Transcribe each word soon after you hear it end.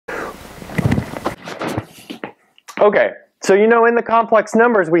Okay, so you know in the complex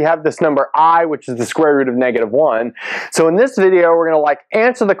numbers we have this number I, which is the square root of -1. So in this video we're going to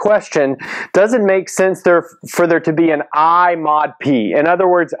answer the question, does it make sense for there to be an I mod p? In other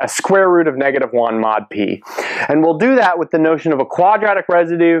words, a square root of -1 mod p. And we'll do that with the notion of a quadratic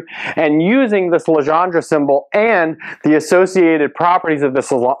residue and using this Legendre symbol and the associated properties of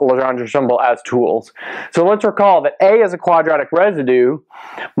this Legendre symbol as tools. So let's recall that A is a quadratic residue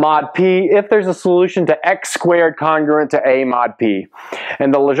mod p if there's a solution to x squared congruent to A mod p.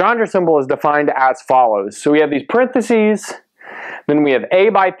 And the Legendre symbol is defined as follows. So we have these parentheses, then we have A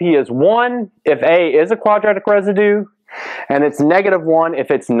by p is 1 if A is a quadratic residue, and it's -1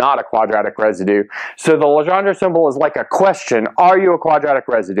 if it's not a quadratic residue. So the Legendre symbol is like a question, are you a quadratic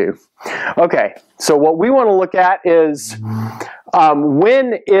residue? Okay, so what we want to look at is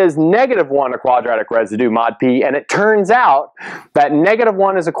when is -1 a quadratic residue mod p? And it turns out that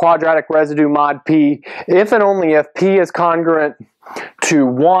 -1 is a quadratic residue mod p if and only if p is congruent to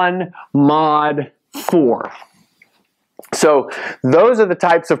 1 mod 4. So those are the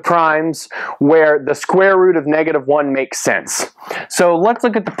types of primes where the square root of -1 makes sense. So let's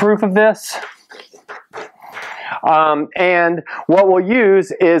look at the proof of this. And what we'll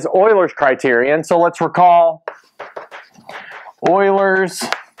use is Euler's criterion. So let's recall Euler's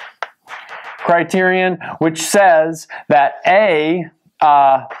criterion, which says that A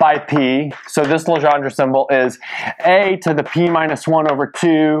by p, so this Legendre symbol is A to the p minus 1 over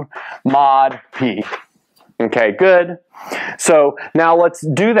 2 mod p. Okay, good. So now let's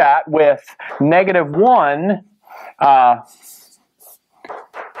do that with -1.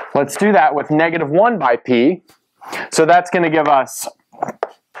 Let's do that with -1 by p. So that's going to give us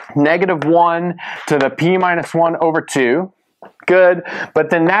 -1 to the p minus 1 over 2. Good, but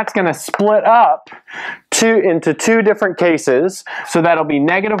then that's going to split up into two different cases. So that'll be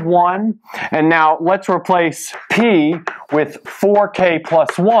 -1, and now let's replace p with 4k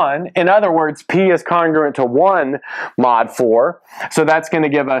plus 1. In other words, p is congruent to 1 mod 4. So that's going to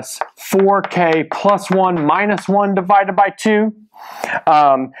give us 4k plus 1 minus 1 divided by 2.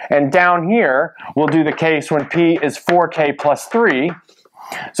 And down here, we'll do the case when p is 4k plus 3.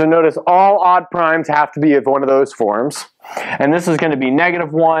 So notice all odd primes have to be of one of those forms. And this is going to be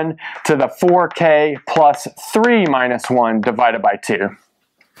 -1 to the 4k plus 3 minus 1 divided by 2.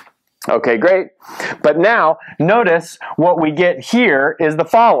 Okay, great. But now, notice what we get here is the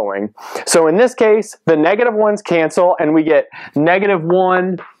following. So in this case, the -1's cancel, and we get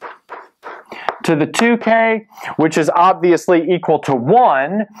 -1 to the 2k, which is obviously equal to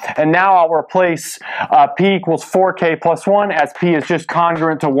 1. And now I'll replace p equals 4k plus 1, as p is just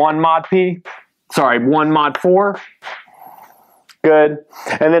congruent to 1 mod p. Sorry, 1 mod 4. Good.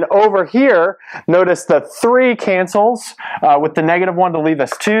 And then over here, notice the 3 cancels with the -1 to leave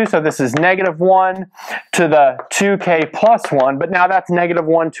us 2. So this is -1 to the 2k plus 1. But now that's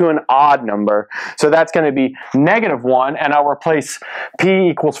 -1 to an odd number. So that's going to be -1. And I'll replace p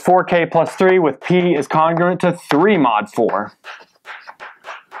equals 4k plus 3 with p is congruent to 3 mod 4.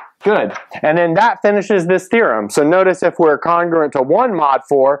 Good. And then that finishes this theorem. So notice if we're congruent to 1 mod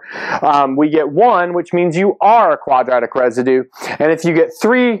 4, we get 1, which means you are a quadratic residue. And if you get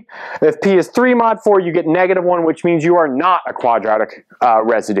 3, if p is 3 mod 4, you get -1, which means you are not a quadratic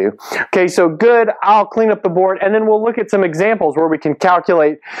residue. Okay, so good. I'll clean up the board, and then we'll look at some examples where we can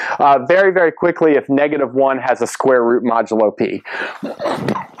calculate very, very quickly if -1 has a square root modulo p.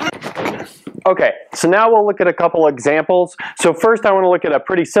 Okay, so now we'll look at a couple examples. So first I want to look at a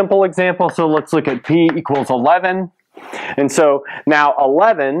pretty simple example. So let's look at p equals 11. And so now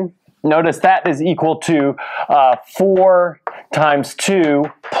 11, notice that is equal to 4 times 2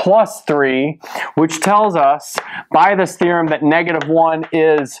 plus 3, which tells us by this theorem that -1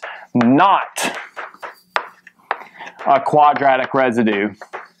 is not a quadratic residue.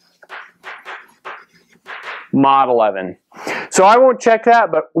 Mod 11. So I won't check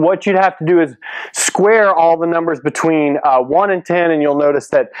that, but what you'd have to do is square all the numbers between 1 and 10, and you'll notice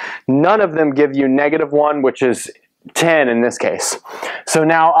that none of them give you -1, which is 10 in this case. So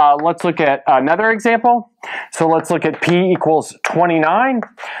now let's look at another example. So let's look at p equals 29.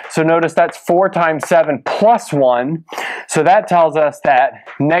 So notice that's 4 times 7 plus 1. So that tells us that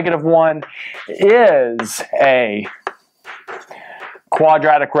 -1 is a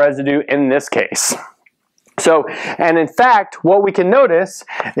quadratic residue in this case. So, and in fact, what we can notice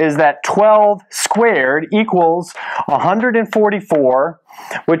is that 12 squared equals 144,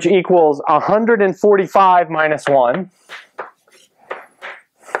 which equals 145 minus 1.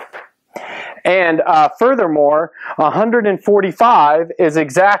 And furthermore, 145 is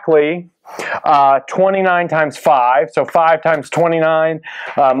exactly 29 times 5, so 5 times 29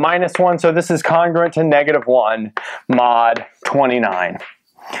 minus 1, so this is congruent to negative 1 mod 29.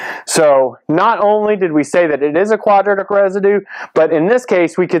 So not only did we say that it is a quadratic residue, but in this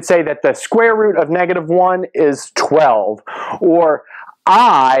case we could say that the square root of negative 1 is 12, or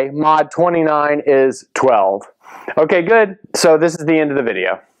I mod 29 is 12. Okay, good. So this is the end of the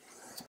video.